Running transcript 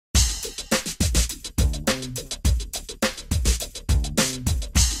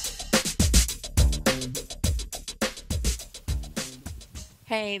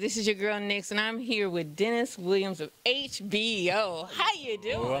Hey, this is your girl Nix, and I'm here with Dennis Williams of HBO. How you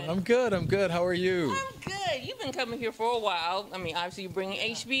doing? Well, I'm good. I'm good. How are you? I'm good. You've been coming here for a while. I mean, obviously you're bringing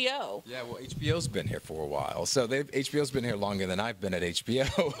HBO. Yeah, well, HBO's been here for a while. So HBO's been here longer than I've been at HBO.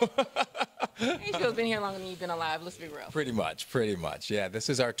 HBO's been here longer than you've been alive. Let's be real. Pretty much. Yeah, this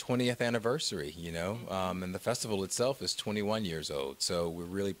is our 20th anniversary, you know, and the festival itself is 21 years old. So we're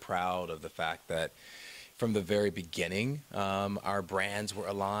really proud of the fact that from the very beginning, our brands were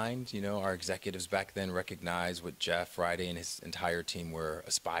aligned. You know, our executives back then recognized what Jeff Friday and his entire team were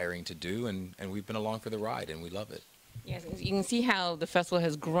aspiring to do, and we've been along for the ride, and we love it. Yes, you can see how the festival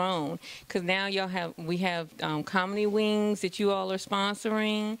has grown because now we have comedy wings that you all are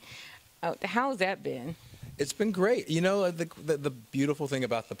sponsoring. How's that been? It's been great. You know, the beautiful thing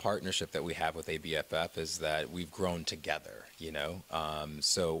about the partnership that we have with ABFF is that we've grown together, you know.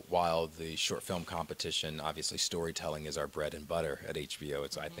 So while the short film competition, obviously storytelling is our bread and butter at HBO.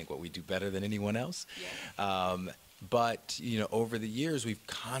 It's, I think, what we do better than anyone else. Yeah. But, you know, over the years, we've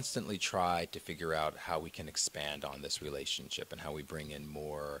constantly tried to figure out how we can expand on this relationship and how we bring in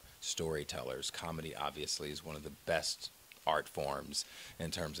more storytellers. Comedy, obviously, is one of the best art forms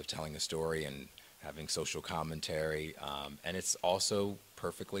in terms of telling a story and having social commentary, and it's also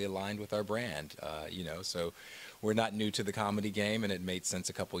perfectly aligned with our brand, you know, so we're not new to the comedy game, and it made sense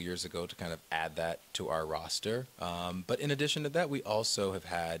a couple years ago to kind of add that to our roster. But in addition to that, we also have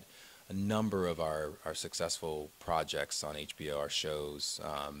had a number of our successful projects on HBO, our shows,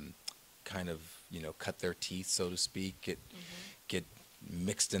 kind of, you know, cut their teeth, so to speak, get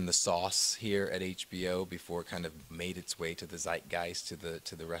mixed in the sauce here at HBO before it kind of made its way to the zeitgeist,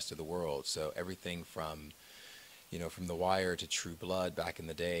 to the rest of the world. So everything from, you know, from The Wire to True Blood back in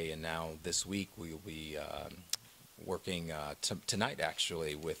the day, and now this week we will be working tonight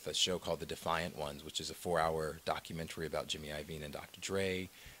actually with a show called The Defiant Ones, which is a 4-hour documentary about Jimmy Iovine and Dr. Dre.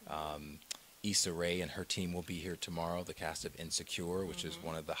 Issa Rae and her team will be here tomorrow, the cast of Insecure, which is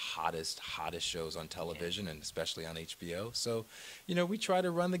one of the hottest shows on television, and especially on HBO. So, you know, we try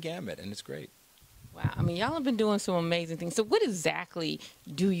to run the gamut, and it's great. Wow, I mean, y'all have been doing some amazing things. So what exactly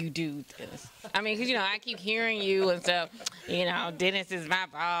do you do, Dennis? I mean, because, you know, I keep hearing you and stuff, you know, Dennis is my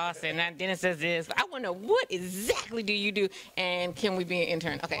boss, and Dennis does this. I want to know, what exactly do you do, and can we be an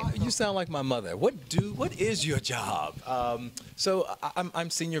intern? Okay. You sound like my mother. What is your job? So I'm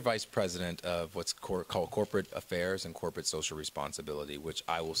Senior Vice President of what's called Corporate Affairs and Corporate Social Responsibility, which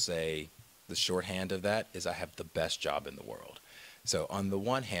I will say the shorthand of that is I have the best job in the world. So on the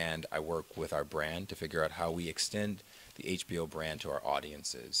one hand, I work with our brand to figure out how we extend the HBO brand to our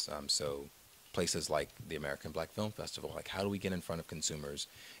audiences. So places like the American Black Film Festival, like how do we get in front of consumers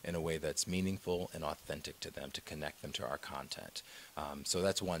in a way that's meaningful and authentic to them, to connect them to our content. So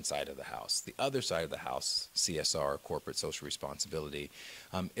that's one side of the house. The other side of the house, CSR, corporate social responsibility,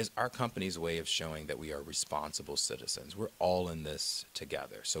 is our company's way of showing that we are responsible citizens. We're all in this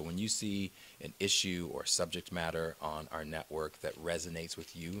together. So when you see an issue or subject matter on our network that resonates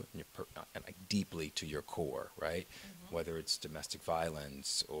with you and like deeply to your core, right? Whether it's domestic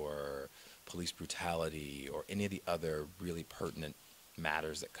violence or police brutality or any of the other really pertinent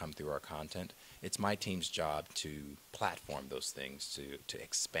matters that come through our content, it's my team's job to platform those things, to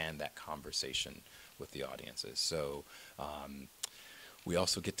expand that conversation with the audiences. So we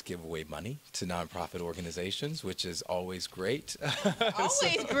also get to give away money to nonprofit organizations, which is always great.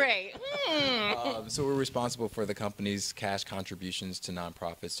 Always great. So we're responsible for the company's cash contributions to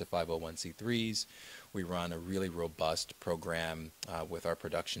nonprofits, to 501c3s. We run a really robust program with our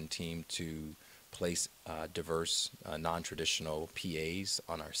production team to place diverse, non-traditional PAs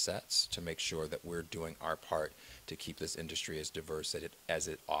on our sets to make sure that we're doing our part to keep this industry as diverse as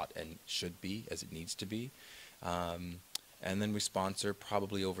it ought and should be, as it needs to be. And then we sponsor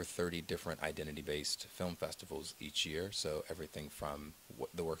probably over 30 different identity-based film festivals each year. So everything from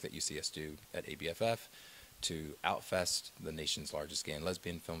the work that you see us do at ABFF to Outfest, the nation's largest gay and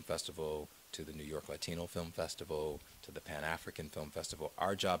lesbian film festival, to the New York Latino Film Festival, to the Pan-African Film Festival.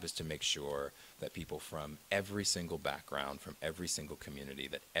 Our job is to make sure that people from every single background, from every single community,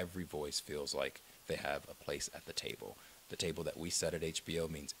 that every voice feels like they have a place at the table. The table that we set at HBO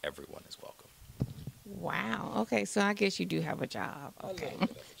means everyone is welcome. Wow. Okay, so I guess you do have a job. Okay.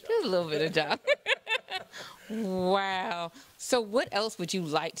 A little bit of a job. Just a little bit of job. Wow. So what else would you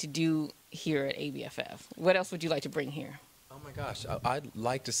like to do here at ABFF? What else would you like to bring here? Oh my gosh, I'd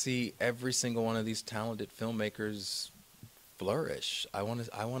like to see every single one of these talented filmmakers flourish. I want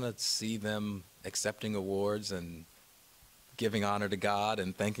to see them accepting awards and giving honor to God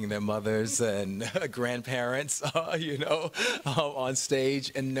and thanking their mothers and grandparents, you know, on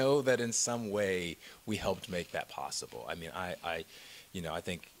stage, and know that in some way we helped make that possible. I mean, I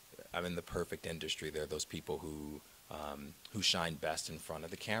think I'm in the perfect industry. There are those people who shine best in front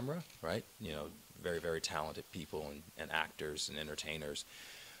of the camera, right? Very, very talented people and actors and entertainers.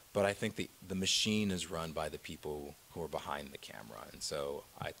 But I think the machine is run by the people who are behind the camera. And so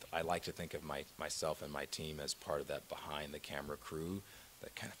I like to think of myself and my team as part of that behind the camera crew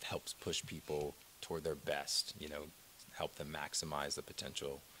that kind of helps push people toward their best, help them maximize the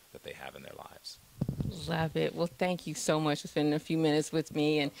potential that they have in their lives. Love it. Well, thank you so much for spending a few minutes with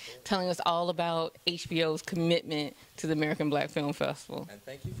me and telling us all about HBO's commitment to the American Black Film Festival. And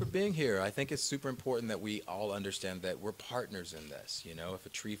thank you for being here. I think it's super important that we all understand that we're partners in this. If a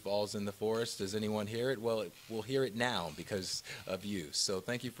tree falls in the forest, does anyone hear it? Well, we'll hear it now because of you. So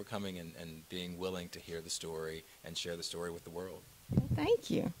thank you for coming and being willing to hear the story and share the story with the world. Thank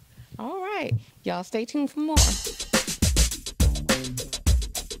you. All right. Y'all stay tuned for more.